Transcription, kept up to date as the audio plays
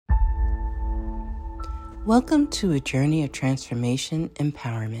Welcome to a journey of transformation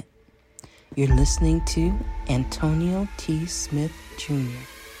empowerment. You're listening to Antonio T. Smith Jr.,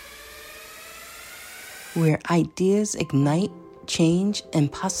 where ideas ignite, change,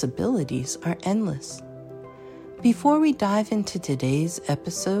 and possibilities are endless. Before we dive into today's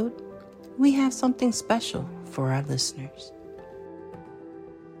episode, we have something special for our listeners.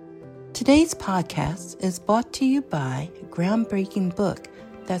 Today's podcast is brought to you by a groundbreaking book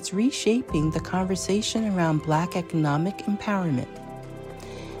that's reshaping the conversation around Black economic empowerment.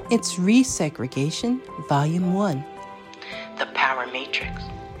 It's Resegregation, Volume 1, The Power Matrix,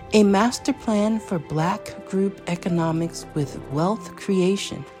 a master plan for Black group economics with wealth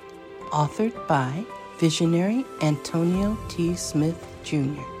creation, authored by visionary Antonio T. Smith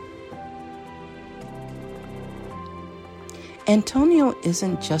Jr. Antonio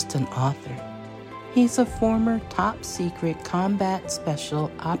isn't just an author. He's a former top-secret combat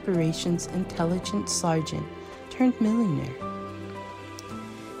special operations intelligence sergeant turned millionaire.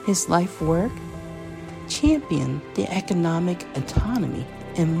 His life work championed the economic autonomy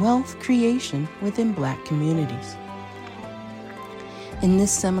and wealth creation within Black communities. In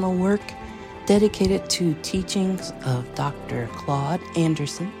this seminal work, dedicated to teachings of Dr. Claude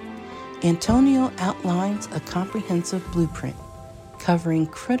Anderson, Antonio outlines a comprehensive blueprint covering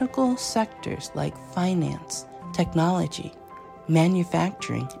critical sectors like finance, technology,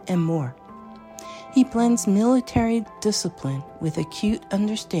 manufacturing, and more. He blends military discipline with acute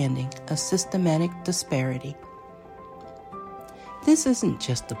understanding of systematic disparity. This isn't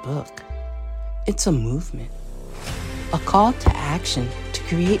just a book. It's a movement, a call to action to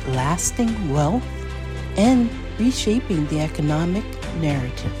create lasting wealth and reshaping the economic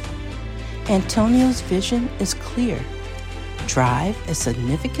narrative. Antonio's vision is clear. Drive a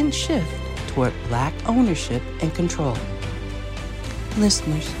significant shift toward Black ownership and control.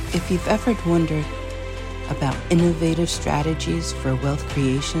 Listeners, if you've ever wondered about innovative strategies for wealth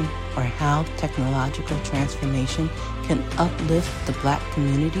creation or how technological transformation can uplift the Black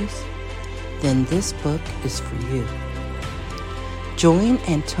communities, then this book is for you. Join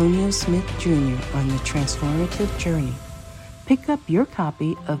Antonio Smith Jr. on the transformative journey. Pick up your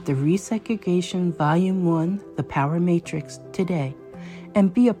copy of the Resegregation Volume 1, The Power Matrix, today,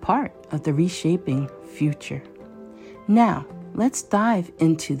 and be a part of the reshaping future. Now, let's dive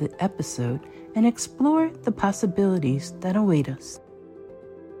into the episode and explore the possibilities that await us.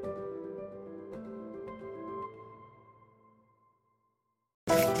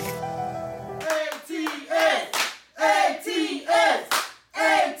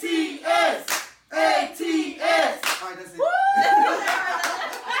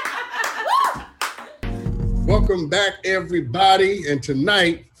 Welcome back, everybody. And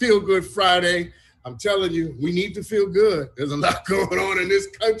tonight, Feel Good Friday. I'm telling you, we need to feel good. There's a lot going on in this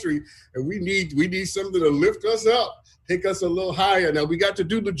country, and we need something to lift us up, take us a little higher. Now, we got to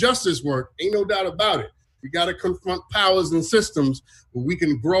do the justice work. Ain't no doubt about it. We got to confront powers and systems where we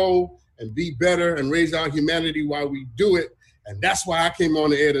can grow and be better and raise our humanity while we do it. And that's why I came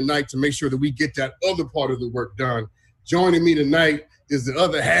on the air tonight, to make sure that we get that other part of the work done. Joining me tonight is the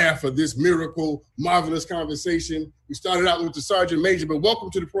other half of this miracle, marvelous conversation. We started out with the Sergeant Major, but welcome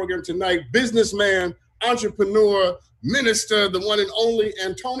to the program tonight, businessman, entrepreneur, minister, the one and only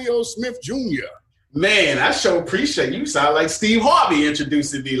Antonio Smith Jr. Man, I sure appreciate you. Sound like Steve Harvey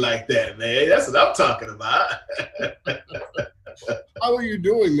introducing me like that, man. That's what I'm talking about. How are you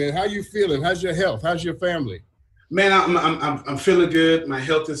doing, man? How you feeling? How's your health? How's your family? Man, I'm feeling good. My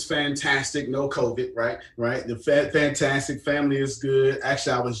health is fantastic. No COVID, right? The fantastic family is good.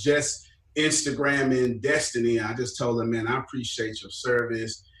 Actually, I was just Instagramming Destiny. I just told her, man, I appreciate your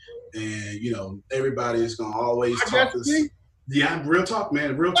service, and everybody is gonna always talk this. Yeah, real talk,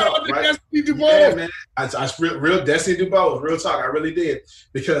 man. Real talk, right? Destiny do both. Yeah, man. I real Destiny do both. Real talk. I really did,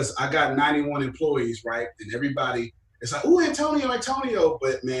 because I got 91 employees, right? And everybody, it's like, oh, Antonio.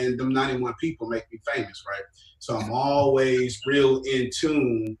 But man, them 91 people make me famous, right? So I'm always real in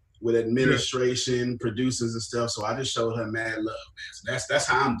tune with administration, producers and stuff. So I just showed her mad love, man. So that's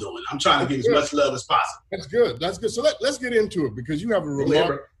how I'm doing. I'm trying to get as much love as possible. That's good. So let's get into it, because you have a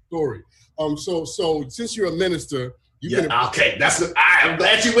remarkable story. So since you're a minister, okay. I'm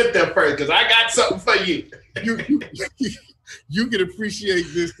glad you went there first, because I got something for you. You can appreciate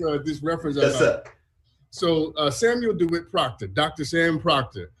this reference. What's up? So Samuel DeWitt Proctor, Dr. Sam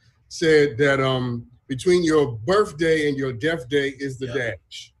Proctor, said that between your birthday and your death day is the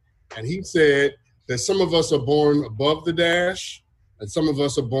dash. And he said that some of us are born above the dash and some of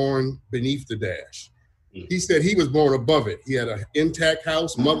us are born beneath the dash. He said he was born above it. He had an intact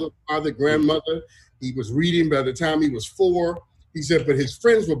house, mother, father, grandmother. He was reading by the time he was 4. He said, but his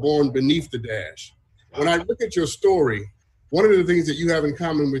friends were born beneath the dash. When I look at your story, one of the things that you have in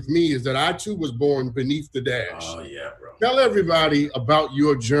common with me is that I too was born beneath the dash. Oh yeah, bro. Tell everybody about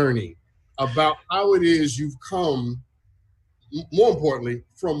your journey, about how it is you've come, more importantly,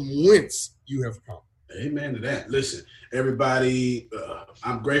 from whence you have come. Amen to that. Listen, everybody,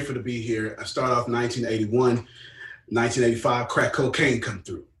 I'm grateful to be here. I started off 1981, 1985, crack cocaine come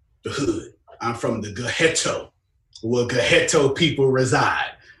through the hood. I'm from the ghetto, where ghetto people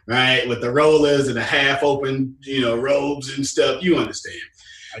reside, right? With the rollers and the half open, robes and stuff. You understand.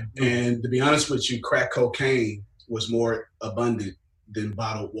 And to be honest with you, crack cocaine was more abundant than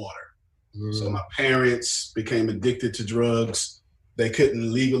bottled water. So my parents became addicted to drugs. They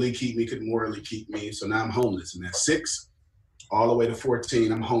couldn't legally keep me, couldn't morally keep me. So now I'm homeless. And at 6, all the way to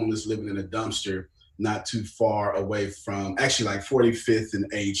 14, I'm homeless, living in a dumpster, not too far away from, actually like 45th and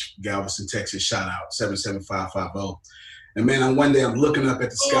H, Galveston, Texas. Shout out, 77550. And man, one day I'm looking up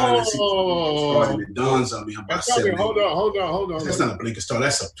at the sky and I see starting. It dawns on me. I'm about 7. Hold on. That's not a blinker star.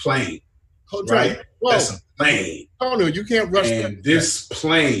 That's a plane, right? Whoa. That's a plane. Antonio, you can't rush. And this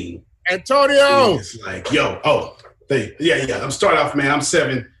plane, Antonio, is like, I'm starting off, man. I'm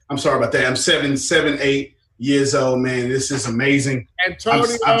 7. I'm sorry about that. I'm 7, 8 years old, man. This is amazing. Antonio,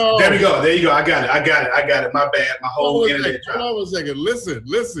 there we go. There you go. I got it. My bad. My whole internet dropped. Hold on a second.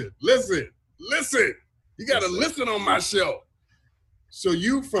 Listen. You got to listen on my show. So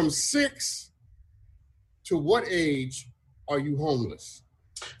you from 6 to what age are you homeless?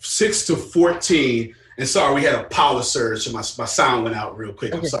 6 to 14. And sorry, we had a power surge, so my sound went out real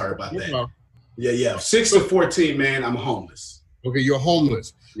quick. I'm sorry about that. Yeah. 6 to 14, man, I'm homeless. Okay, you're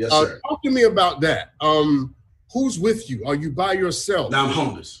homeless. Yes, sir. Talk to me about that. Who's with you? Are you by yourself? Now I'm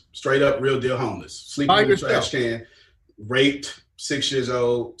homeless. Straight up, real deal homeless. Sleeping in the trash can. Raped 6 years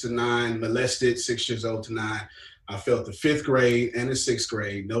old to 9. Molested 6 years old to 9. I failed the 5th grade and the 6th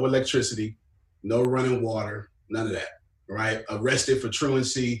grade. No electricity, no running water, none of that. Right? Arrested for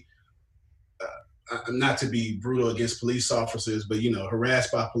truancy. Not to be brutal against police officers, but,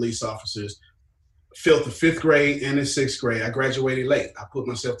 harassed by police officers. Failed the 5th grade and the 6th grade. I graduated late. I put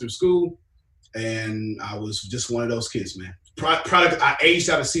myself through school, and I was just one of those kids, man. I aged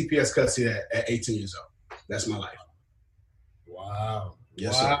out of CPS custody at 18 years old. That's my life. Wow.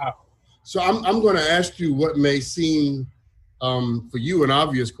 Yes, sir. So I'm going to ask you what may seem for you an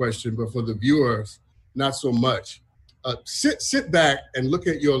obvious question, but for the viewers, not so much. Sit back and look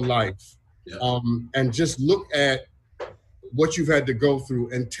at your life. Yeah. And just look at what you've had to go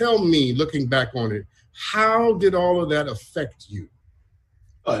through and tell me, looking back on it, how did all of that affect you?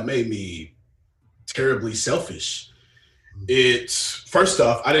 Oh, it made me terribly selfish. It's, first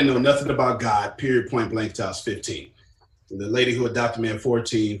off, I didn't know nothing about God, period, point blank, till I was 15. The lady who adopted me at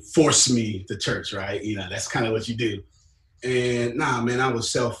 14 forced me to church, right? That's kind of what you do. And man, I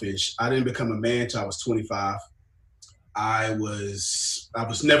was selfish. I didn't become a man till I was 25. I was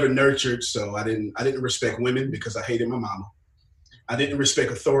never nurtured, so I didn't respect women because I hated my mama. I didn't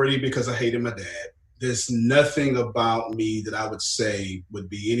respect authority because I hated my dad. There's nothing about me that I would say would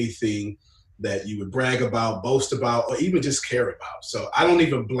be anything that you would brag about, boast about, or even just care about. So I don't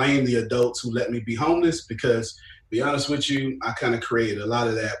even blame the adults who let me be homeless because, to be honest with you, I kind of created a lot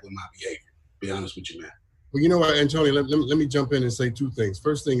of that with my behavior. To be honest with you, man. Well, you know what, Antonio, let me jump in and say 2 things.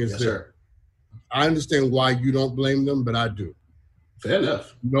 First thing is that I understand why you don't blame them, but I do. Fair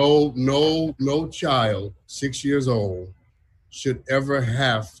enough. No child 6 years old should ever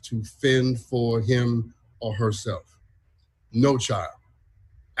have to fend for him or herself. No child.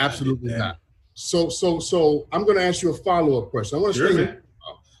 Absolutely not. So I'm going to ask you a follow-up question. I want to say,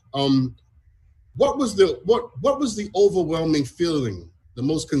 what was the overwhelming feeling, the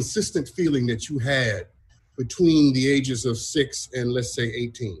most consistent feeling that you had between the ages of 6 and, let's say,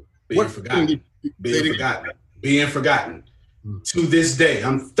 18? Being forgotten. To this day,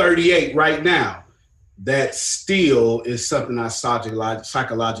 I'm 38 right now. That still is something I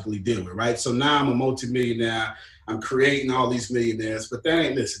psychologically deal with, right? So now I'm a multimillionaire. I'm creating all these millionaires, but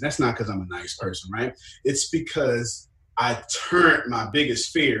that's not because I'm a nice person, right? It's because I turned my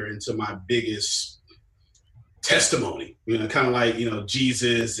biggest fear into my biggest testimony, kind of like,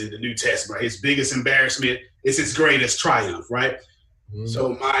 Jesus in the New Testament, right? His biggest embarrassment is his greatest triumph, right? Mm-hmm.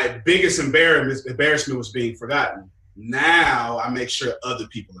 So my biggest embarrassment was being forgotten. Now I make sure other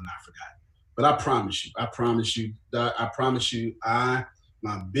people are not forgotten. But I promise you,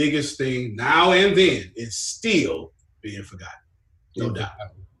 my biggest thing now and then is still being forgotten. No doubt.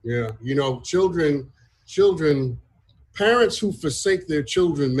 Yeah. Parents who forsake their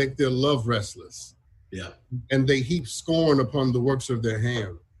children make their love restless. Yeah. And they heap scorn upon the works of their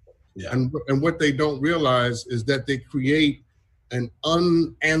hand. Yeah. And what they don't realize is that they create an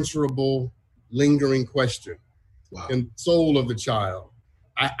unanswerable lingering question in the soul of the child.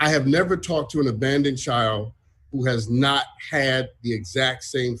 I have never talked to an abandoned child who has not had the exact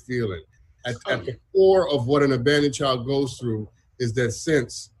same feeling. At the core of what an abandoned child goes through is that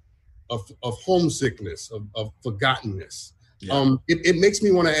sense of homesickness, of forgottenness. Yeah. It makes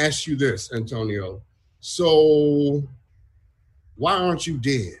me want to ask you this, Antonio. So why aren't you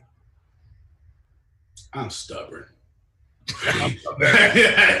dead? I'm stubborn.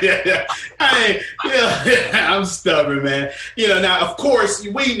 I'm stubborn, man. Now, of course,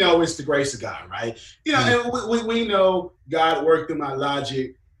 we know it's the grace of God, right? And we know God worked through my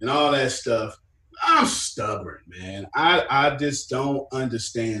logic and all that stuff. I'm stubborn, man. I just don't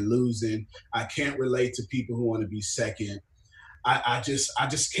understand losing. I can't relate to people who want to be second. I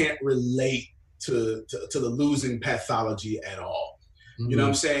just can't relate to the losing pathology at all. You know what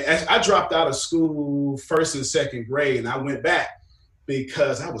I'm saying? I dropped out of school first and second grade, and I went back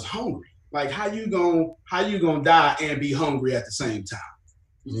because I was hungry. Like, how you gonna die and be hungry at the same time?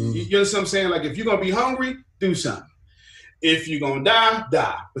 You know what I'm saying? Like, if you're gonna be hungry, do something. If you're gonna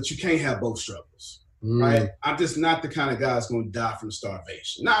die, but you can't have both struggles, right? I'm just not the kind of guy that's gonna die from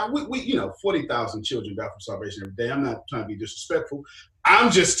starvation. Now, we 40,000 children die from starvation every day. I'm not trying to be disrespectful. I'm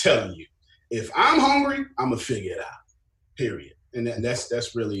just telling you, if I'm hungry, I'm gonna figure it out. Period. And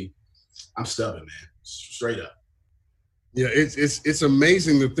that's really, I'm stubborn, man. Straight up. Yeah, it's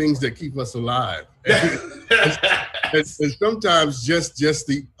amazing the things that keep us alive. and sometimes just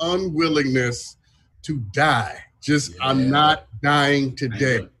the unwillingness to die. I'm not dying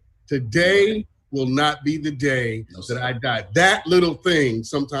today. Today will not be the day that I die. That little thing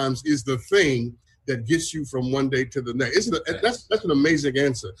sometimes is the thing that gets you from one day to the next. That's an amazing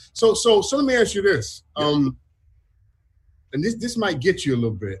answer. So let me ask you this. And this might get you a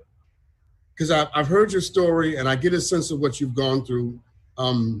little bit, because I've heard your story and I get a sense of what you've gone through.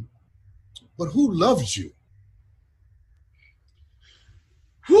 But who loves you?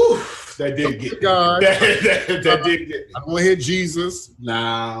 Whew, that did get me. God. That did get me. I'm gonna hit Jesus.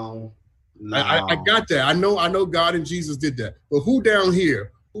 No. I got that. I know God and Jesus did that. But who down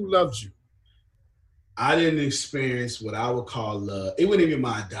here, who loves you? I didn't experience what I would call love. It wasn't even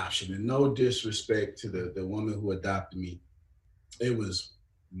my adoption, and no disrespect to the woman who adopted me. It was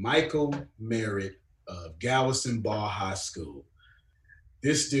Michael Merritt of Galveston Ball High School.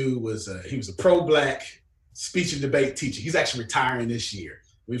 This dude was he was a pro-black speech and debate teacher. He's actually retiring this year.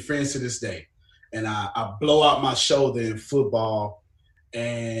 We're friends to this day. And I blow out my shoulder in football,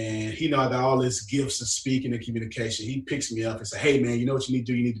 and I got all this gifts of speaking and communication. He picks me up and says, "Hey man, you know what you need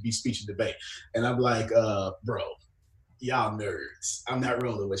to do? You need to be speech and debate." And I'm like, bro, y'all nerds. I'm not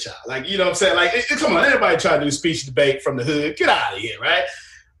rolling with y'all. Like, you know what I'm saying? Like, come on, anybody try to do speech debate from the hood, get out of here, right?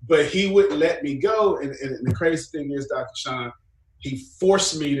 But he wouldn't let me go. And the crazy thing is, Dr. Sean, he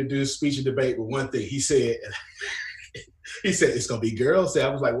forced me to do speech and debate with one thing. He said, it's going to be girls. I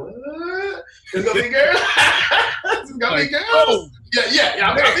was like, what? It's going to be girls? It's going to be girls? Oh.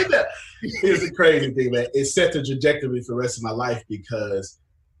 Yeah, I did that. Here's the crazy thing, man. It set the trajectory for the rest of my life because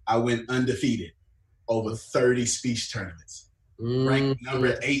I went undefeated over 30 speech tournaments, ranked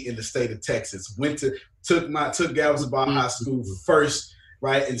number 8 in the state of Texas. Took Galveston Ball High School first,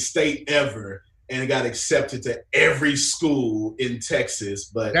 right, in state ever, and got accepted to every school in Texas.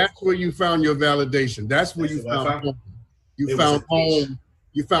 But that's where you found your validation. That's where you found home. You found home.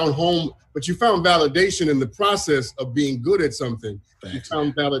 You found home, but you found validation in the process of being good at something. Thanks, you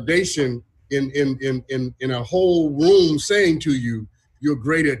found validation in a whole room saying to you, "You're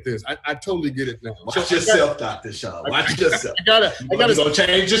great at this." I totally get it now. Watch yourself, Dr. Shaw. Watch yourself. You're gonna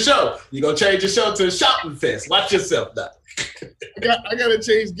change your show. You're gonna change your show to a shopping fest. Watch yourself, Doc. I gotta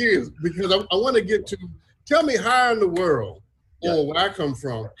change gears because I want to get to. Tell me, how in the world, or where I come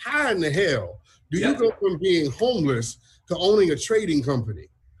from, how in the hell do you go from being homeless to owning a trading company?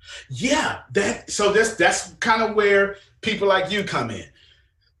 Yeah, that's kind of where people like you come in.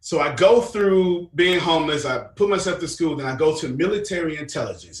 So I go through being homeless, I put myself to school, then I go to military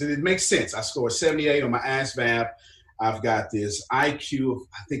intelligence. And it makes sense. I scored 78 on my ASVAB. I've got this IQ,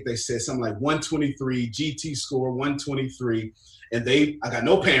 I think they said something like 123, GT score 123. And I got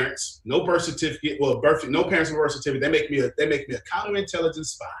no parents, no birth certificate, no parents and birth certificate. They make me a counterintelligence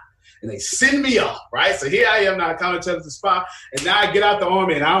spy. And they send me off, right? So here I am now, a counterintelligence spy. And now I get out the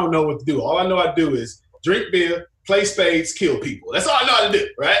army and I don't know what to do. All I know how to do is drink beer, play spades, kill people. That's all I know how to do,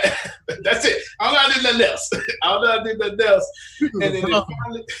 right? That's it. I don't know how to do nothing else. And then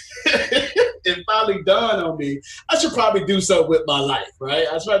it finally dawned on me, I should probably do something with my life, right?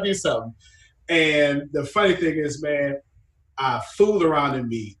 I should probably do something. And the funny thing is, man, I fooled around and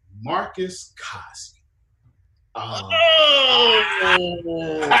meet Marcus Cosby.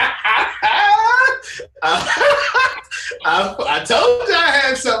 I told you I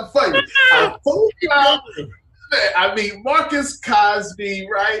had something for you. I told you I mean, Marcus Cosby,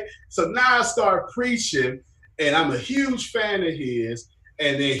 right? So now I start preaching, and I'm a huge fan of his.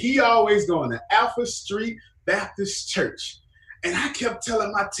 And then he always going to Alpha Street Baptist Church. And I kept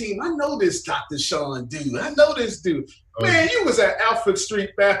telling my team, I know this Dr. Sean dude. I know this dude. Man, you was at Alfred Street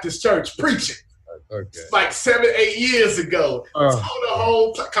Baptist Church preaching. Okay. Like 7-8 years ago. Tore the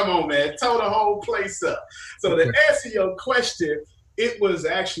whole, come on, man, tore the whole place up. So to answer your question, it was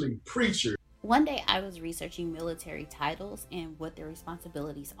actually preacher. One day I was researching military titles and what their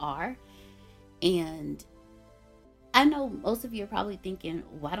responsibilities are. And I know most of you are probably thinking,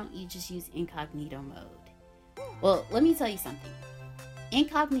 why don't you just use incognito mode? Well, let me tell you something.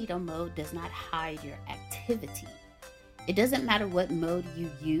 Incognito mode does not hide your activity. It doesn't matter what mode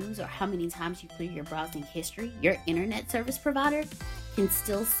you use or how many times you clear your browsing history, your internet service provider can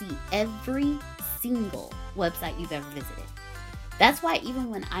still see every single website you've ever visited. That's why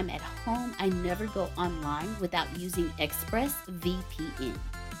even when I'm at home, I never go online without using ExpressVPN.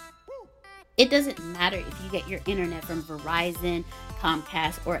 It doesn't matter if you get your internet from Verizon,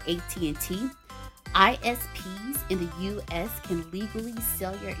 Comcast, or AT&T. ISPs in the US can legally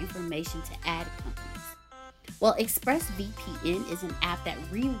sell your information to ad companies. Well, ExpressVPN is an app that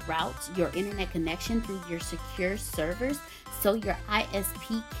reroutes your internet connection through your secure servers so your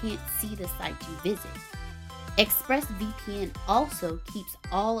ISP can't see the site you visit. ExpressVPN also keeps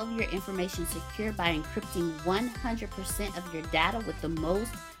all of your information secure by encrypting 100% of your data with the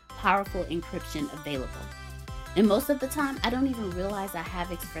most powerful encryption available. And most of the time, I don't even realize I have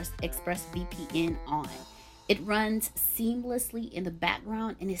ExpressVPN on. It runs seamlessly in the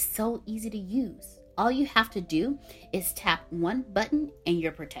background and is so easy to use. All you have to do is tap one button and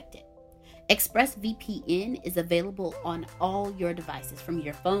you're protected. ExpressVPN is available on all your devices, from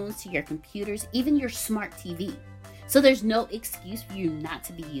your phones to your computers, even your smart TV. So there's no excuse for you not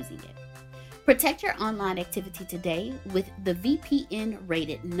to be using it. Protect your online activity today with the VPN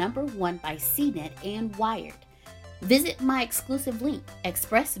rated #1 by CNET and Wired. Visit my exclusive link,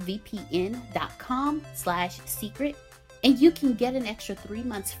 expressvpn.com/secret, and you can get an extra 3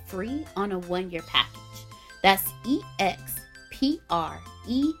 months free on a 1-year package. That's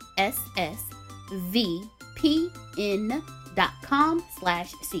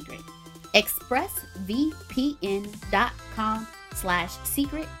expressvpn.com/secret.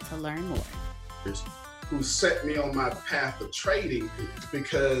 expressvpn.com/secret to learn more. Who set me on my path of trading,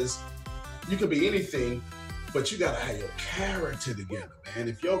 because you can be anything, but you gotta have your character together, man.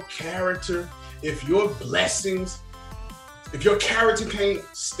 If your character, if your blessings, if your character can't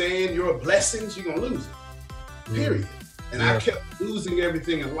stand your blessings, you're gonna lose it. Period. And I kept losing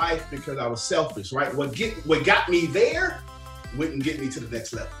everything in life because I was selfish, right? What got me there wouldn't get me to the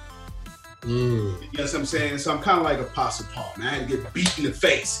next level. You know what I'm saying? So I'm kind of like Apostle Paul, man. I had to get beat in the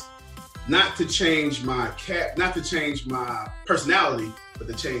face. Not to change my personality, but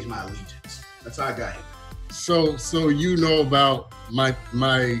to change my allegiance. That's how I got here. So you know about my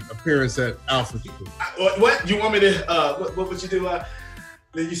appearance at Alpha School. What you want me to? What would you do?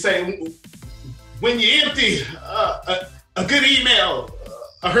 You say when you're empty, a good email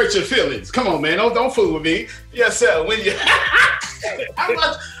hurt your feelings. Come on, man, don't fool with me. Yes, sir. When you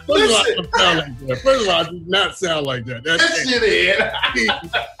listen. First of all, I do not sound like that. Yes, you did.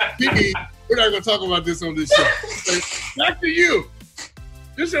 We're not going to talk about this on this show. Back to you.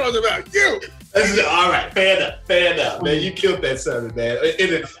 This show is about you. All right, fair enough, man. You killed that sermon, man.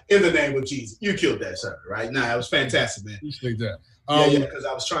 In the name of Jesus, you killed that sermon, right? Nah, it was fantastic, man. Appreciate that. Because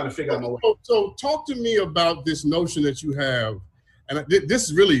I was trying to figure out my way. So talk to me about this notion that you have, and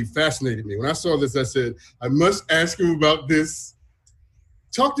this really fascinated me. When I saw this, I said, I must ask him about this.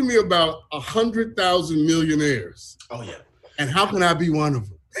 Talk to me about 100,000 millionaires. Oh, yeah. And how can I be one of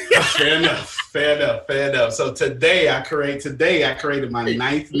them? Fair enough. So today I created my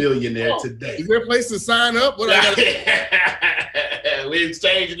 9th millionaire today. Is there a place to sign up? What we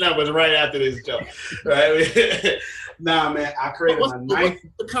exchange numbers right after this show. Right? Nah, man, I created my 9th. What's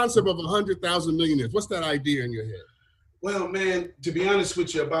the concept of 100,000 millionaires? What's that idea in your head? Well, man, to be honest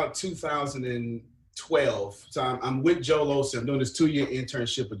with you, about 2012, so I'm with Joel Osteen. I'm doing this 2-year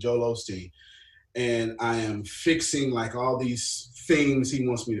internship with Joel Osteen, and I am fixing like all these things he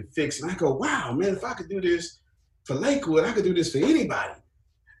wants me to fix. And I go, wow, man, if I could do this for Lakewood, I could do this for anybody.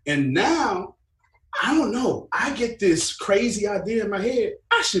 And now, I don't know, I get this crazy idea in my head.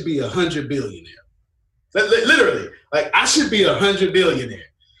 I should be 100 billionaire. Literally, like I should be 100 billionaire.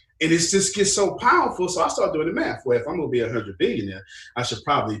 And it just gets so powerful. So I start doing the math. Well, if I'm going to be 100 billionaire, I should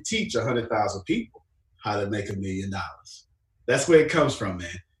probably teach 100,000 people how to make $1 million. That's where it comes from,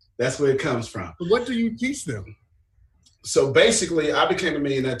 man. That's where it comes from. What do you teach them? So basically, I became a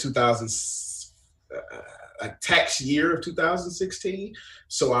millionaire in 2000, tax year of 2016.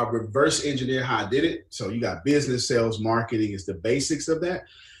 So I reverse engineer how I did it. So you got business, sales, marketing is the basics of that.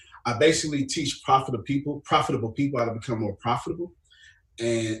 I basically teach profitable people how to become more profitable.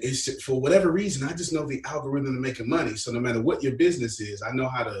 And it's for whatever reason, I just know the algorithm to making money. So no matter what your business is, I know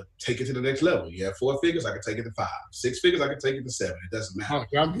how to take it to the next level. You have 4 figures, I can take it to 5. 6 figures, I can take it to 7. It doesn't matter.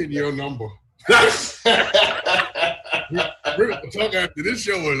 I'm hitting your number. We're going to talk after this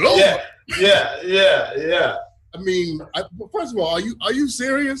show is over. Yeah. I mean, first of all, are you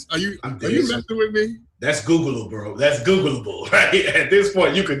serious? Are you messing with me? That's Googleable, bro. That's Googleable, right? At this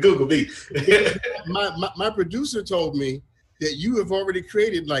point, you can Google me. my producer told me that you have already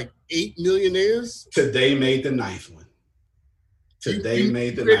created like 8 millionaires. Today made the 9th one. Today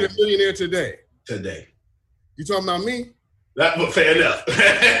made the 9th. Created a millionaire today. Today. You talking about me? Fair enough.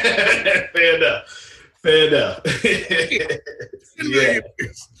 Fair enough. Yeah.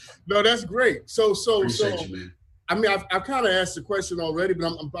 No, that's great. So Appreciate you, man. I mean, I've kind of asked the question already,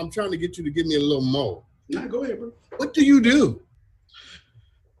 but I'm trying to get you to give me a little more. Nah, go ahead, bro. What do you do?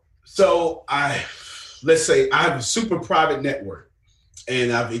 So let's say I have a super private network,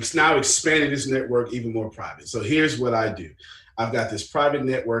 and I've now expanded this network even more private. So here's what I do. I've got this private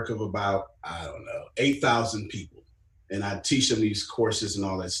network of about, 8,000 people, and I teach them these courses and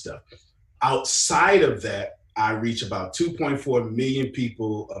all that stuff. Outside of that, I reach about 2.4 million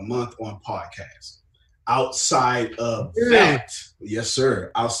people a month on podcasts. Outside of that, yes,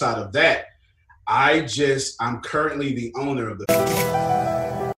 sir. Outside of that, I'm currently the owner of the...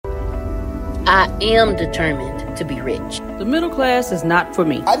 I am determined to be rich. The middle class is not for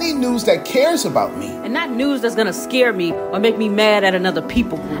me. I need news that cares about me. And not news that's gonna scare me or make me mad at another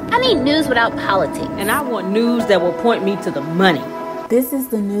people group. I need news without politics. And I want news that will point me to the money. This is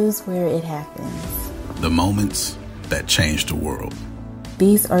the news where it happens. The moments that change the world.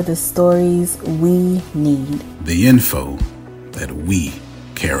 These are the stories we need. The info that we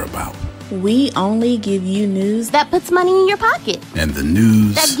care about. We only give you news that puts money in your pocket. And the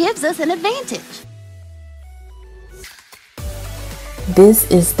news that gives us an advantage. This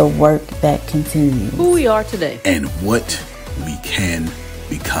is the work that continues. Who we are today. And what we can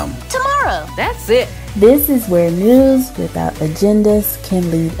become tomorrow. That's it. This is where news without agendas can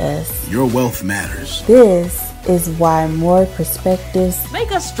lead us. Your wealth matters. This is why more perspectives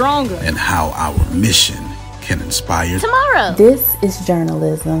make us stronger. And how our mission can inspire tomorrow. This is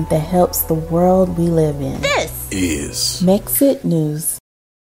journalism that helps the world we live in. This is Mexit News.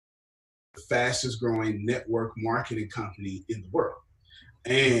 The fastest growing network marketing company in the world.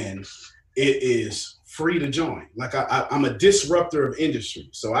 And it is free to join. Like I'm a disruptor of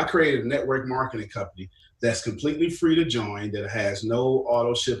industry. So I created a network marketing company that's completely free to join, that has no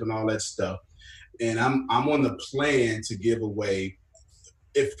auto ship and all that stuff. And I'm on the plan to give away,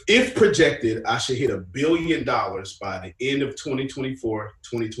 if projected, I should hit $1 billion by the end of 2024,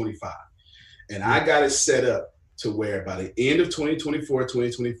 2025. And I got it set up to where by the end of 2024,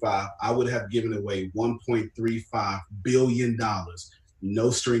 2025, I would have given away $1.35 billion,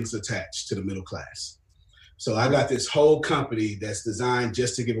 no strings attached, to the middle class. So I got this whole company that's designed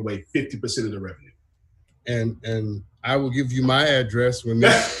just to give away 50% of the revenue. And I will give you my address when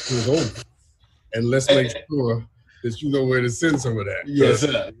this is over. And let's make sure that you know where to send some of that. Yes,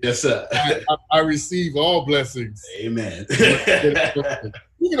 sir. Yes, sir. I receive all blessings. Amen.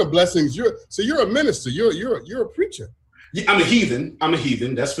 Speaking of blessings, you're a minister. You're a preacher. Yeah, I'm a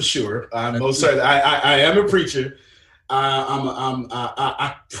heathen. That's for sure. Most certainly, I am a preacher.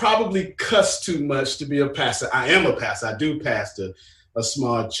 I probably cuss too much to be a pastor. I am a pastor. I do pastor a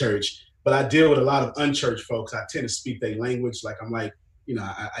small church, but I deal with a lot of unchurched folks. I tend to speak their language. I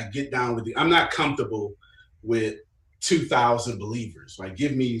get down with I'm not comfortable with 2,000 believers. Like,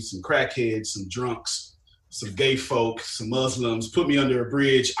 give me some crackheads, some drunks, some gay folk, some Muslims, put me under a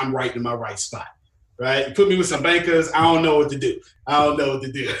bridge. I'm right in my right spot. Right? Put me with some bankers. I don't know what to do. Yeah, I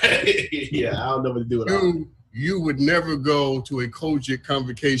don't know what to do at all. You would never go to a Kojic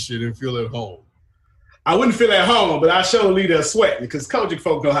convocation and feel at home. I wouldn't feel at home, but I sure lead a sweat because Kojic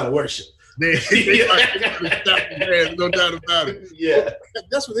folk know how to worship. No doubt about it. Yeah.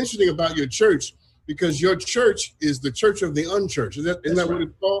 That's what's interesting about your church, because your church is the church of the unchurched. Isn't that what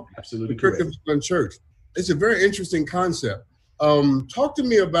it's called? Absolutely the church correct. of the unchurched. It's a very interesting concept. Talk to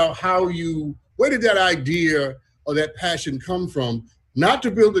me about where did that idea or that passion come from? Not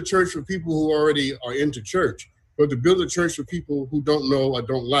to build a church for people who already are into church, but to build a church for people who don't know or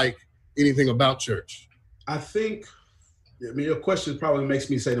don't like anything about church. I think, your question probably makes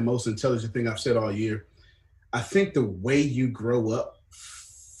me say the most intelligent thing I've said all year. I think the way you grow up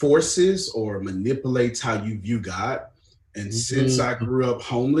forces or manipulates how you view God. And since I grew up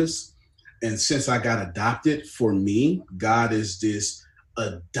homeless, and since I got adopted, for me, God is this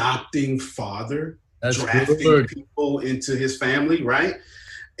adopting father, drafting people into his family, right?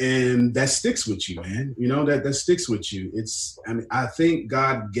 And that sticks with you, man. You know, that sticks with you. I think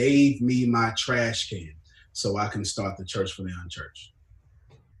God gave me my trash can so I can start the church for the unchurched.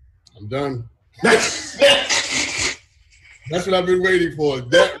 I'm done. That's what I've been waiting for.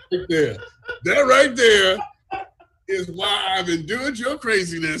 That right there. That right there is why I've endured your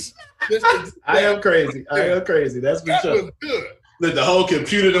craziness. I am crazy. That's for sure. That was good. Look, the whole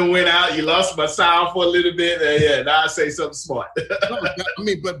computer done went out. You lost my sound for a little bit. Yeah, now I say something smart. I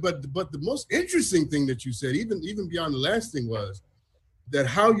mean, but the most interesting thing that you said, even beyond the last thing, was that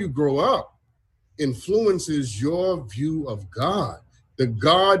how you grow up influences your view of God. The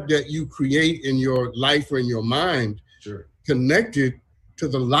God that you create in your life or in your mind, sure, connected to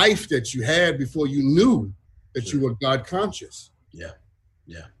the life that you had before you knew that sure, you were God conscious. Yeah.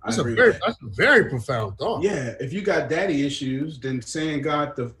 That's a very profound thought. Yeah, if you got daddy issues, then saying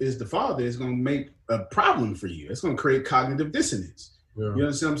God is the father is going to make a problem for you. It's going to create cognitive dissonance. Yeah. You know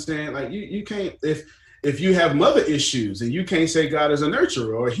what I'm saying? Like you can't, if you have mother issues and you can't say God is a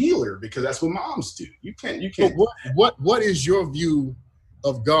nurturer or a healer, because that's what moms do. You can't. But what is your view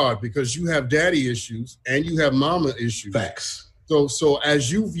of God? Because you have daddy issues and you have mama issues. Facts. So as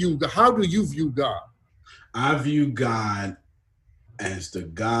you view, how do you view God? I view God as the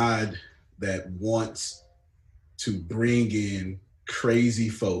God that wants to bring in crazy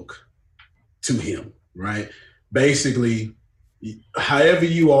folk to him, right? Basically, however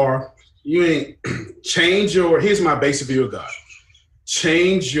you are, you ain't here's my basic view of God.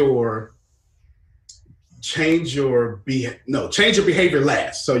 Change your behavior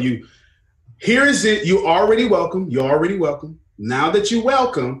last. So here is it. You're already welcome. Now that you're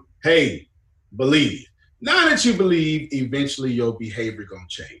welcome, hey, believe. Now that you believe, eventually your behavior gonna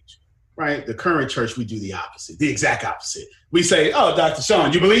change, right? The current church, we do the opposite, the exact opposite. We say, oh, Dr.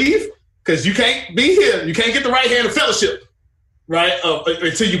 Sean, you believe? Because you can't be here. You can't get the right hand of fellowship, right?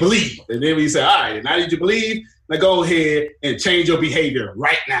 Until you believe. And then we say, all right, now that you believe, now go ahead and change your behavior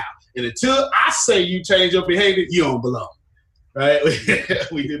right now. And until I say you change your behavior, you don't belong, right?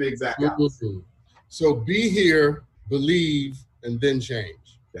 We do the exact opposite. So be here, believe, and then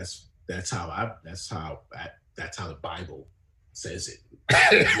change. That's how the Bible says it.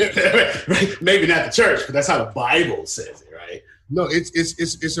 Right? Maybe not the church, but that's how the Bible says it, right? No,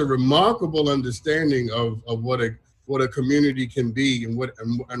 it's a remarkable understanding of what a community can be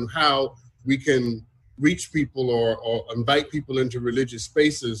and how we can reach people or invite people into religious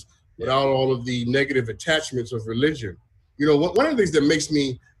spaces without all of the negative attachments of religion. You know, one of the things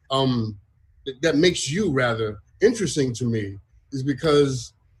that makes you rather interesting to me is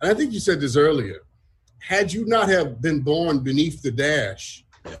because, and I think you said this earlier, had you not have been born beneath the dash,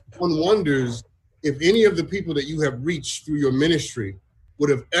 one wonders if any of the people that you have reached through your ministry would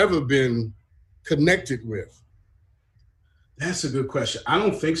have ever been connected with. That's a good question. I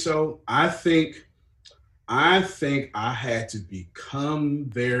don't think so. I think I had to become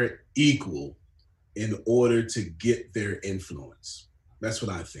their equal in order to get their influence. That's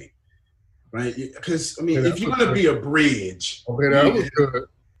what I think. Right? Because, I mean, if you're going to be a bridge. Okay, that was good.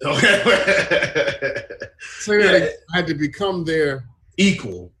 Okay. So I had to become their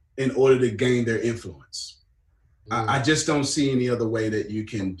equal in order to gain their influence. I just don't see any other way that you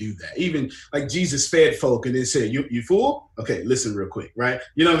can do that. Even like Jesus fed folk and then said, you fool? Okay, listen real quick, right?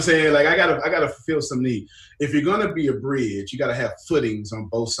 You know what I'm saying? Like I gotta fulfill some need. If you're gonna be a bridge, you gotta have footings on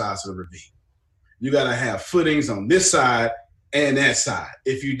both sides of the ravine. You gotta have footings on this side and that side.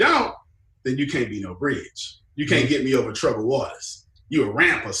 If you don't, then you can't be no bridge. You can't get me over troubled waters. You're a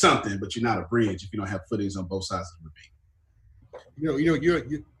ramp or something, but you're not a bridge if you don't have footings on both sides of the ravine.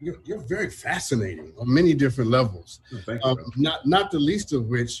 You're very fascinating on many different levels. Thank you, not the least of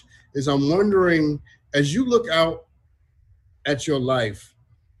which is I'm wondering, as you look out at your life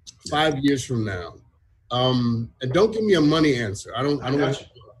 5 years from now, and don't give me a money answer. I don't want $1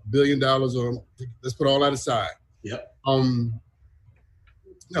 billion or let's put all that aside. Yep. No,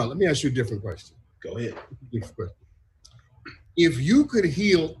 let me ask you a different question. Go ahead. Different question. If you could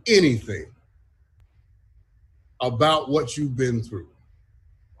heal anything about what you've been through,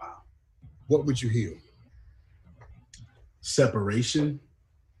 wow, what would you heal? Separation.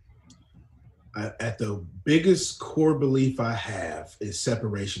 At the biggest core belief I have is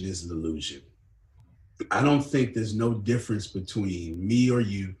separation is an illusion. I don't think there's no difference between me or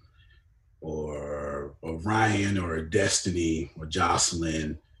you or Ryan or Destiny or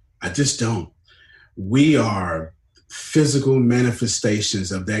Jocelyn. I just don't. We are physical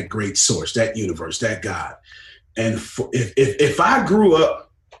manifestations of that great source, that universe, that God. And if I grew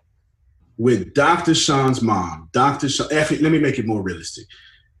up with Dr. Sean's mom, actually, let me make it more realistic.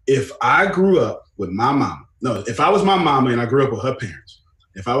 If I grew up with my mama, if I was my mama and I grew up with her parents,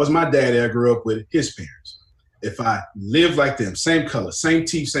 if I was my daddy, I grew up with his parents. If I lived like them, same color, same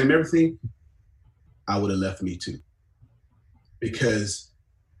teeth, same everything, I would have left me too. Because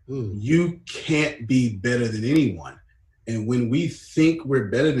you can't be better than anyone. And when we think we're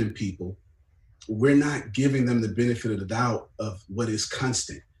better than people, we're not giving them the benefit of the doubt of what is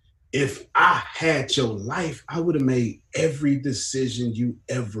constant. If I had your life, I would have made every decision you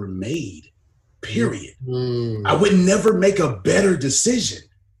ever made, period. I would never make a better decision,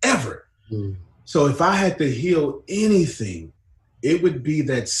 ever. So if I had to heal anything, it would be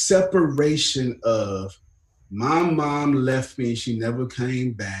that separation of my mom left me, she never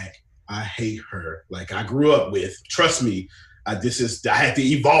came back. I hate her. Like I grew up with, trust me, I had to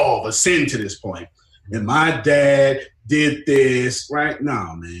evolve, ascend to this point. And my dad did this, right?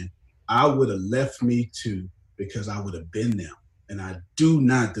 No, man, I would have left me too because I would have been them. And I do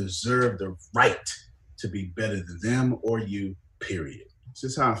not deserve the right to be better than them or you, period. This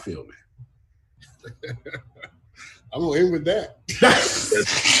is how I feel, man. I'm going to end with that.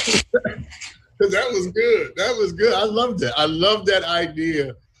 That was good. That was good. I loved it. I love that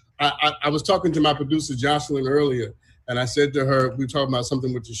idea. I was talking to my producer, Jocelyn, earlier, and I said to her, we were talking about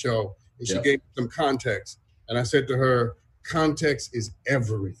something with the show, and she gave me some context. And I said to her, context is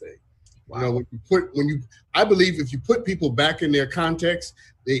everything. Wow. I believe if you put people back in their context,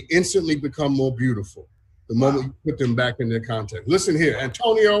 they instantly become more beautiful. The moment you put them back in their context. Listen here,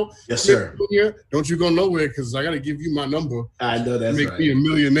 Antonio. Yes, sir. Don't you go nowhere because I got to give you my number. I know that's right. Make me a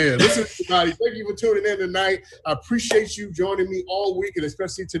millionaire. Listen, everybody, thank you for tuning in tonight. I appreciate you joining me all week and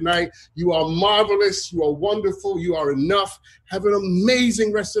especially tonight. You are marvelous. You are wonderful. You are enough. Have an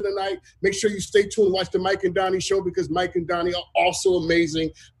amazing rest of the night. Make sure you stay tuned and watch the Mike and Donnie show because Mike and Donnie are also amazing.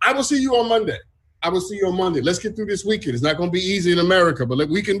 I will see you on Monday. Let's get through this weekend. It's not going to be easy in America, but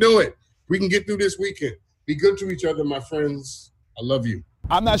we can do it. We can get through this weekend. Be good to each other, my friends. I love you.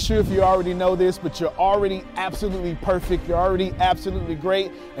 I'm not sure if you already know this, but you're already absolutely perfect. You're already absolutely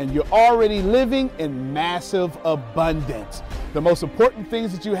great, and you're already living in massive abundance. The most important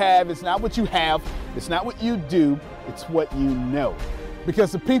things that you have is not what you have, it's not what you do, it's what you know.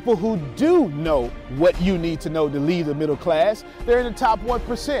 Because the people who do know what you need to know to lead the middle class, they're in the top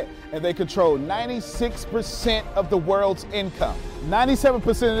 1%, and they control 96% of the world's income. 97%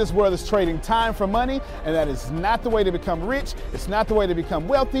 of this world is trading time for money, and that is not the way to become rich, it's not the way to become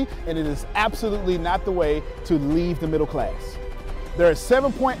wealthy, and it is absolutely not the way to leave the middle class. There are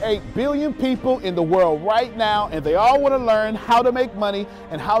 7.8 billion people in the world right now, and they all want to learn how to make money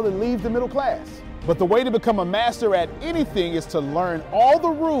and how to leave the middle class. But the way to become a master at anything is to learn all the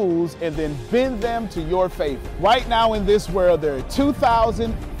rules and then bend them to your favor. Right now in this world, there are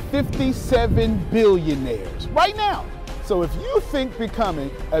 2,057 billionaires. Right now. So if you think becoming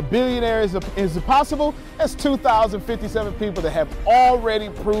a billionaire is impossible, that's 2,057 people that have already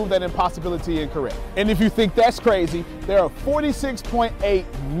proved that impossibility incorrect. And if you think that's crazy, there are 46.8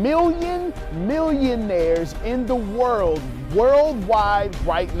 million millionaires in the world, worldwide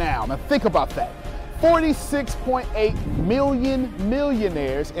right now. Now think about that. 46.8 million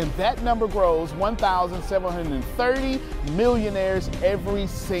millionaires, and that number grows 1,730 millionaires every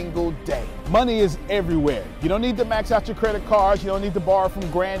single day. Money is everywhere. You don't need to max out your credit cards. You don't need to borrow from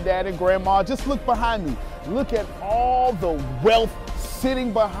granddad and grandma. Just look behind me. Look at all the wealth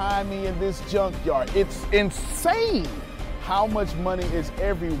sitting behind me in this junkyard. It's insane how much money is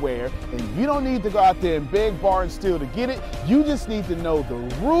everywhere, and you don't need to go out there and beg, borrow, and steal to get it. You just need to know the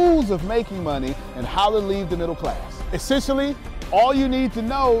rules of making money and how to leave the middle class. Essentially, all you need to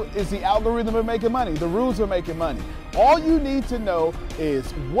know is the algorithm of making money, the rules of making money. All you need to know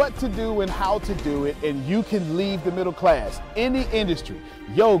is what to do and how to do it, and you can leave the middle class. Any industry,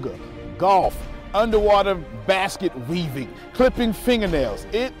 yoga, golf, underwater basket weaving, clipping fingernails,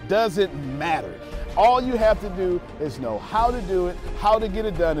 it doesn't matter. All you have to do is know how to do it, how to get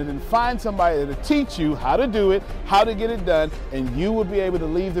it done, and then find somebody to teach you how to do it, how to get it done, and you will be able to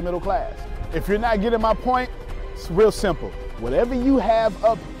leave the middle class. If you're not getting my point, it's real simple. Whatever you have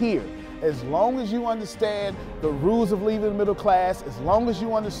up here, as long as you understand the rules of leaving the middle class, as long as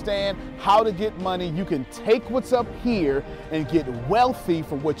you understand how to get money, you can take what's up here and get wealthy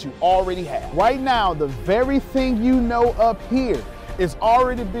from what you already have. Right now, the very thing you know up here is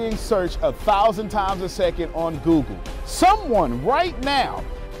already being searched 1,000 times a second on Google. Someone right now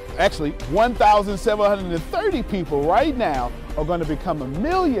actually 1,730 people right now are going to become a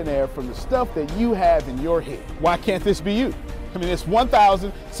millionaire from the stuff that you have in your head. Why can't this be you? I mean, it's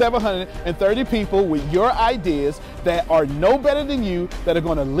 1,730 people with your ideas that are no better than you, that are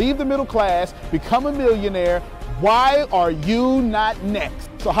going to leave the middle class, become a millionaire. Why are you not next?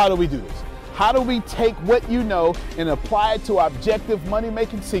 So how do we do this? How do we take what you know and apply it to objective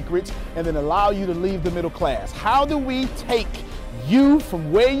money-making secrets and then allow you to leave the middle class? How do we take you from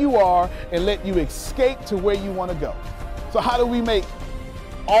where you are and let you escape to where you want to go? So how do we make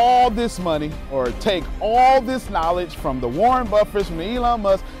all this money, or take all this knowledge from the Warren Buffetts, from the Elon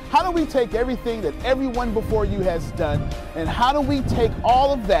Musk? How do we take everything that everyone before you has done, and how do we take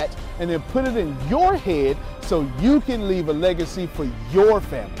all of that and then put it in your head so you can leave a legacy for your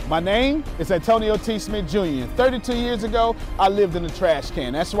family? My name is Antonio T. Smith Jr. 32 years ago, I lived in a trash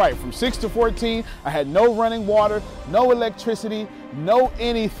can. That's right, from 6 to 14, I had no running water, no electricity, no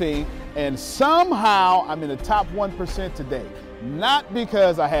anything, and somehow I'm in the top 1% today. Not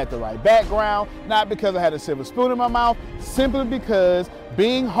because I had the right background, not because I had a silver spoon in my mouth, simply because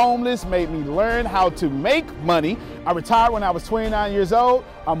being homeless made me learn how to make money. I retired when I was 29 years old.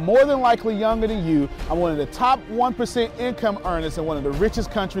 I'm more than likely younger than you. I'm one of the top 1% income earners in one of the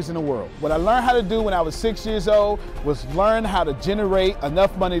richest countries in the world. What I learned how to do when I was 6 years old was learn how to generate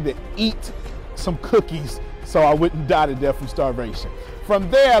enough money to eat some cookies so I wouldn't die to death from starvation.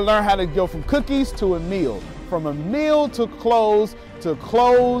 From there, I learned how to go from cookies to a meal. From a meal to clothes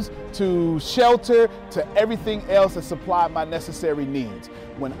to shelter to everything else that supplied my necessary needs.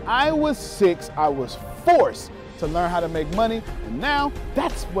 When I was 6, I was forced to learn how to make money, and now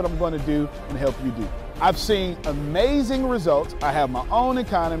that's what I'm going to do and help you do. I've seen amazing results. I have my own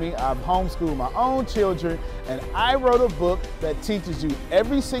economy, I've homeschooled my own children, and I wrote a book that teaches you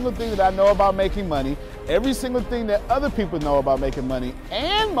every single thing that I know about making money, every single thing that other people know about making money,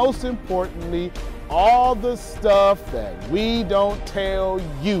 and most importantly, all the stuff that we don't tell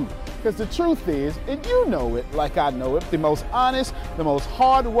you. Because the truth is, and you know it like I know it, the most honest, the most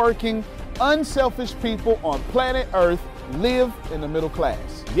hardworking, unselfish people on planet Earth live in the middle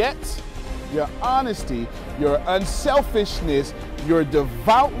class. Yet, your honesty, your unselfishness, your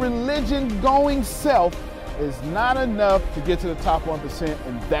devout religion-going self is not enough to get to the top 1%,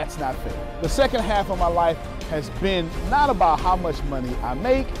 and that's not fair. The second half of my life has been not about how much money I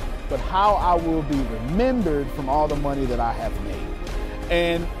make, but how I will be remembered from all the money that I have made.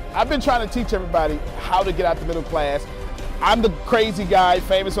 And I've been trying to teach everybody how to get out the middle class. I'm the crazy guy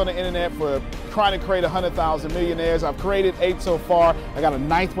famous on the internet for trying to create 100,000 millionaires. I've created 8 so far. I got a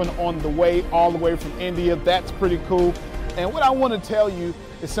 9th one on the way, all the way from India. That's pretty cool. And what I want to tell you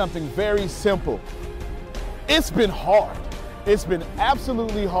is something very simple. It's been hard. It's been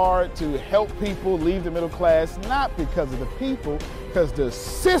absolutely hard to help people leave the middle class, not because of the people, because the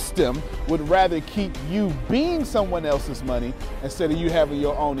system would rather keep you being someone else's money instead of you having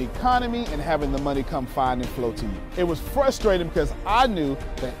your own economy and having the money come find and flow to you. It was frustrating because I knew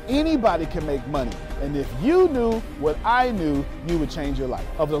that anybody can make money. And if you knew what I knew, you would change your life.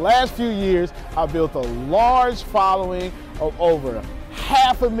 Over the last few years, I've built a large following of over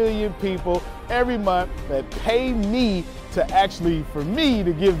 500,000 people every month that pay me for me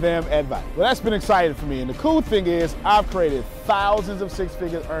to give them advice. Well, that's been exciting for me. And the cool thing is I've created thousands of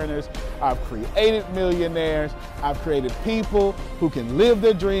six-figure earners. I've created millionaires. I've created people who can live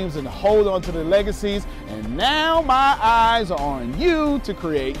their dreams and hold on to their legacies. And now my eyes are on you to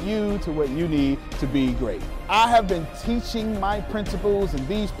create you to what you need to be great. I have been teaching my principles and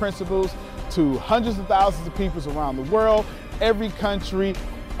these principles to hundreds of thousands of people around the world, every country,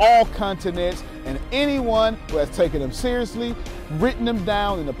 all continents, and anyone who has taken them seriously, written them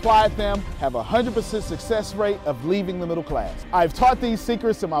down, and applied them have a 100% success rate of leaving the middle class. I've taught these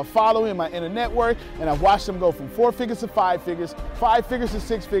secrets to my following, my inner network, and I've watched them go from 4 figures to 5 figures, 5 figures to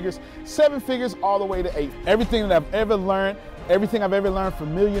 6 figures, 7 figures, all the way to 8. Everything that I've ever learned, everything I've ever learned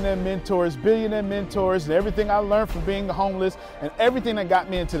from millionaire mentors, billionaire mentors, and everything I learned from being homeless, and everything that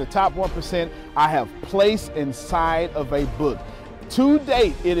got me into the top 1%, I have placed inside of a book. To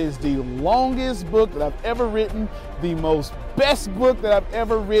date, it is the longest book that I've ever written, the most best book that I've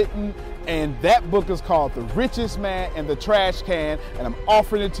ever written, and that book is called The Richest Man in the Trash Can, and I'm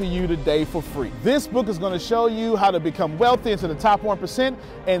offering it to you today for free. This book is going to show you how to become wealthy into the top 1%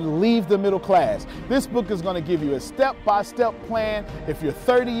 and leave the middle class. This book is going to give you a step-by-step plan if you're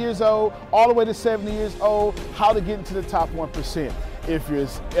 30 years old, all the way to 70 years old, how to get into the top 1%. If you're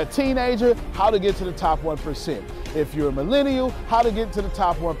a teenager, how to get to the top 1%. If you're a millennial, how to get to the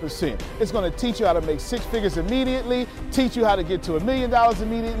top 1%. It's going to teach you how to make 6 figures immediately, teach you how to get to $1 million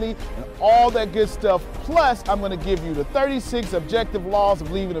immediately, and all that good stuff. Plus, I'm going to give you the 36 objective laws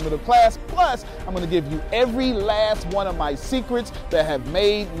of leaving the middle class. Plus, I'm going to give you every last one of my secrets that have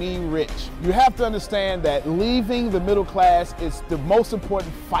made me rich. You have to understand that leaving the middle class is the most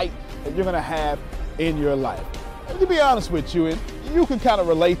important fight that you're going to have in your life. And to be honest with you, and you can kind of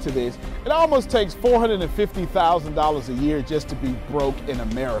relate to this, it almost takes $450,000 a year just to be broke in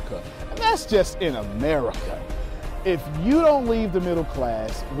America. And that's just in America. If you don't leave the middle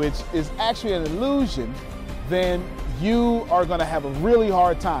class, which is actually an illusion, then you are going to have a really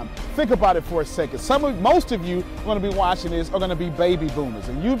hard time. Think about it for a second. Most of you are going to be watching this are going to be baby boomers,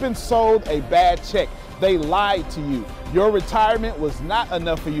 and you've been sold a bad check. They lied to you. Your retirement was not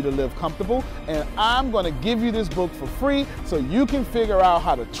enough for you to live comfortable, and I'm going to give you this book for free so you can figure out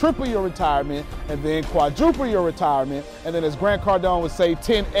how to triple your retirement and then quadruple your retirement, and then, as Grant Cardone would say,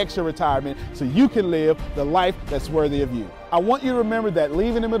 10x your retirement so you can live the life that's worthy of you. I want you to remember that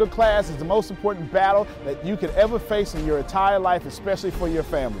leaving the middle class is the most important battle that you could ever face in your entire life, especially for your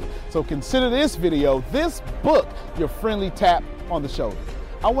family. So consider this video, this book, your friendly tap on the shoulder.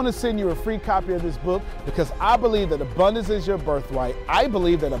 I want to send you a free copy of this book because I believe that abundance is your birthright. I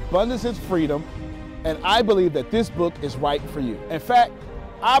believe that abundance is freedom, and I believe that this book is right for you. In fact,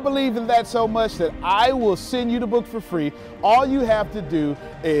 I believe in that so much that I will send you the book for free. All you have to do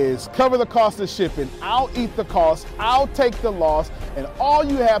is cover the cost of shipping. I'll eat the cost. I'll take the loss. And all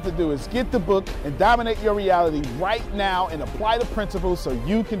you have to do is get the book and dominate your reality right now and apply the principles so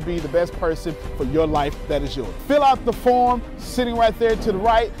you can be the best person for your life that is yours. Fill out the form sitting right there to the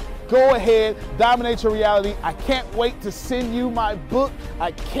right. Go ahead, dominate your reality. I can't wait to send you my book.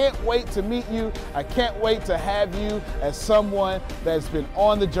 I can't wait to meet you. I can't wait to have you as someone that's been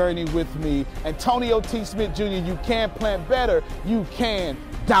on the journey with me. Antonio T. Smith Jr., you can plan better. You can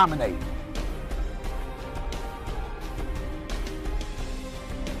dominate.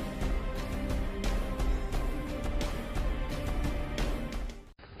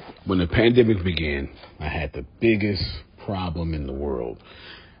 When the pandemic began, I had the biggest problem in the world.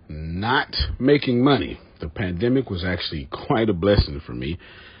 Not making money. The pandemic was actually quite a blessing for me,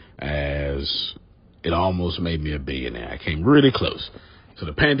 as it almost made me a billionaire. I came really close. So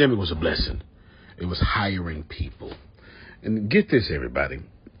the pandemic was a blessing. It was hiring people. And get this, everybody.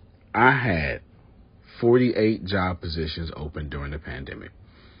 I had 48 job positions open during the pandemic.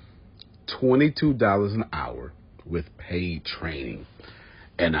 $22 an hour with paid training.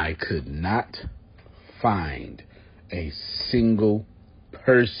 And I could not find a single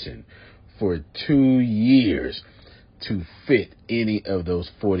person for 2 years to fit any of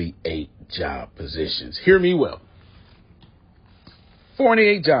those 48 job positions. Hear me well.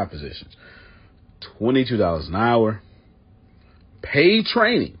 48 job positions, $22 an hour, paid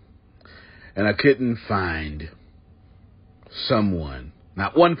training, and I couldn't find someone,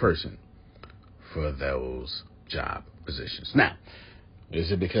 not one person, for those job positions. Now,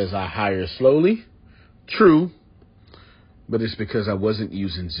 is it because I hire slowly? True. But it's because I wasn't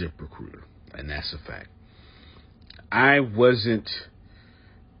using ZipRecruiter, and that's a fact. I wasn't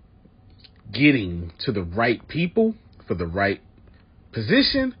getting to the right people for the right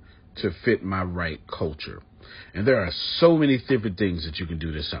position to fit my right culture. And there are so many different things that you can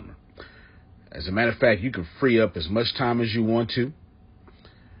do this summer. As a matter of fact, you can free up as much time as you want to.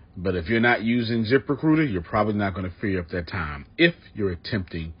 But if you're not using ZipRecruiter, you're probably not going to free up that time if you're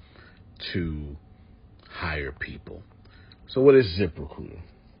attempting to hire people. So what is ZipRecruiter?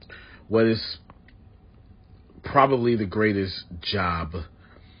 What is probably the greatest job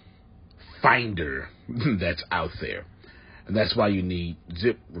finder that's out there. And that's why you need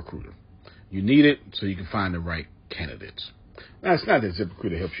ZipRecruiter. You need it so you can find the right candidates. Now, it's not that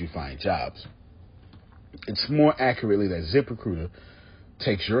ZipRecruiter helps you find jobs. It's more accurately that ZipRecruiter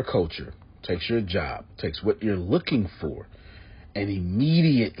takes your culture, takes your job, takes what you're looking for, and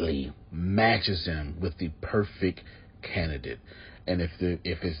immediately matches them with the perfect candidate. And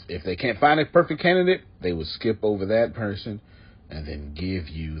if they can't find a perfect candidate, they will skip over that person and then give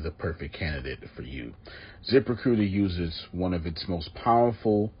you the perfect candidate for you. ZipRecruiter uses one of its most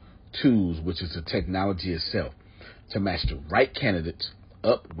powerful tools, which is the technology itself, to match the right candidates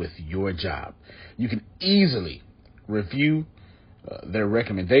up with your job. You can easily review their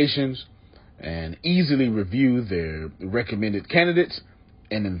recommendations and easily review their recommended candidates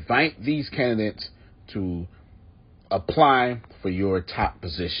and invite these candidates to apply for your top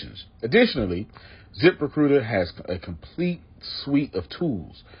positions. Additionally, ZipRecruiter has a complete suite of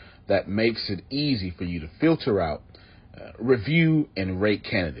tools that makes it easy for you to filter out, review, and rate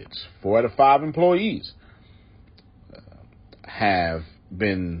candidates. 4 out of 5 employees have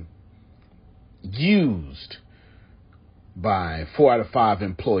been used by 4 out of 5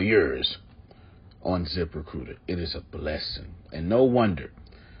 employers on ZipRecruiter. It is a blessing. And no wonder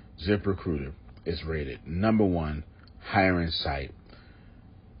ZipRecruiter is rated #1 hiring site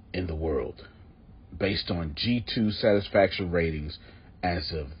in the world based on G2 satisfaction ratings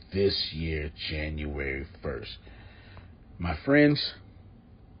as of this year, January 1st. My friends,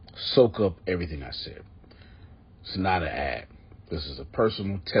 soak up everything I said. It's not an ad. This is a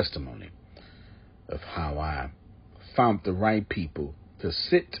personal testimony of how I found the right people to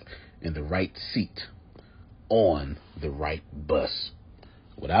sit in the right seat on the right bus.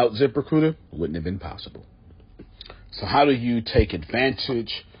 Without ZipRecruiter, it wouldn't have been possible. So how do you take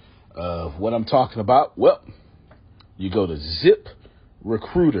advantage of what I'm talking about? Well, you go to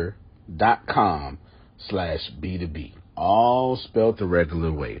ziprecruiter.com/B2B. All spelled the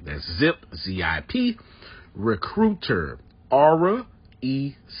regular way. That's Zip, Z-I-P, Recruiter, Aura,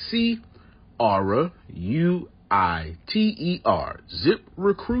 E-C, Aura, U-I-T-E-R,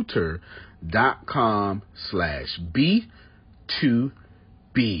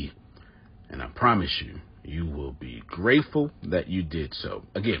 ziprecruiter.com/B2B. And I promise you, you will be grateful that you did so.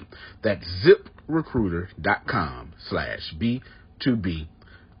 Again, that's ziprecruiter.com/B2B.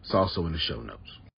 It's also in the show notes.